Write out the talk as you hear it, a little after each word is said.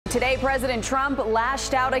Today, President Trump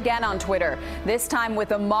lashed out again on Twitter, this time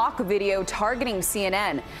with a mock video targeting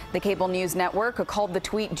CNN. The cable news network called the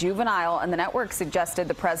tweet juvenile, and the network suggested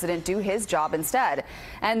the president do his job instead.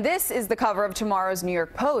 And this is the cover of tomorrow's New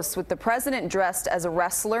York Post, with the president dressed as a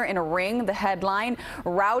wrestler in a ring. The headline,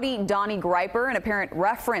 Rowdy Donnie Griper, an apparent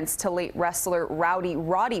reference to late wrestler Rowdy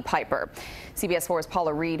Roddy Piper. CBS 4's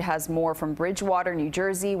Paula Reid has more from Bridgewater, New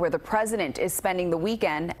Jersey, where the president is spending the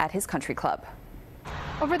weekend at his country club.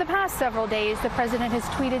 Over the past several days, the president has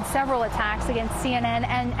tweeted several attacks against CNN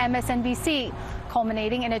and MSNBC,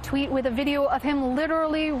 culminating in a tweet with a video of him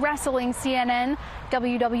literally wrestling CNN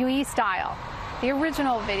WWE style. The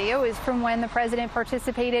original video is from when the president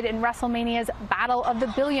participated in WrestleMania's Battle of the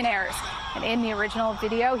Billionaires. And in the original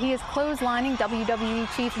video, he is clotheslining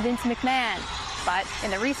WWE chief Vince McMahon. But in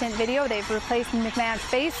the recent video, they've replaced McMahon's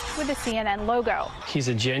face with the CNN logo. He's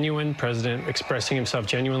a genuine president, expressing himself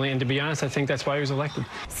genuinely, and to be honest, I think that's why he was elected.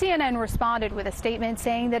 CNN responded with a statement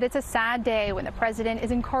saying that it's a sad day when the president is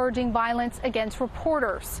encouraging violence against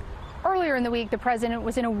reporters. Earlier in the week, the president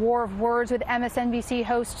was in a war of words with MSNBC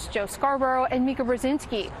hosts Joe Scarborough and Mika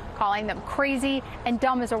Brzezinski, calling them crazy and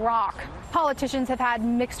dumb as a rock. Politicians have had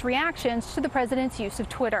mixed reactions to the president's use of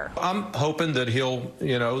Twitter. I'm hoping that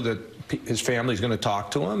that his family's going to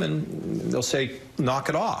talk to him and they'll say, knock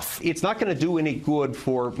it off. It's not going to do any good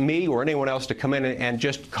for me or anyone else to come in and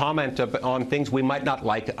just comment on things we might not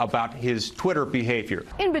like about his Twitter behavior.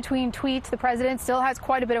 In between tweets, the president still has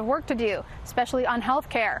quite a bit of work to do, especially on health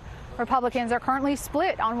care. Republicans are currently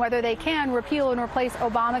split on whether they can repeal and replace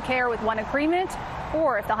Obamacare with one agreement,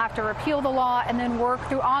 or if they'll have to repeal the law and then work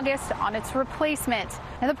through August on its replacement.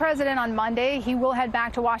 And the president on Monday, he will head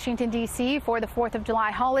back to Washington, D.C. for the 4th of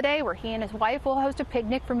July holiday, where he and his wife will host a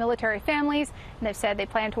picnic for military families, and they've said they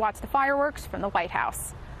plan to watch the fireworks from the White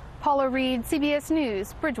House. Paula Reid, CBS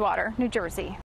News, Bridgewater, New Jersey.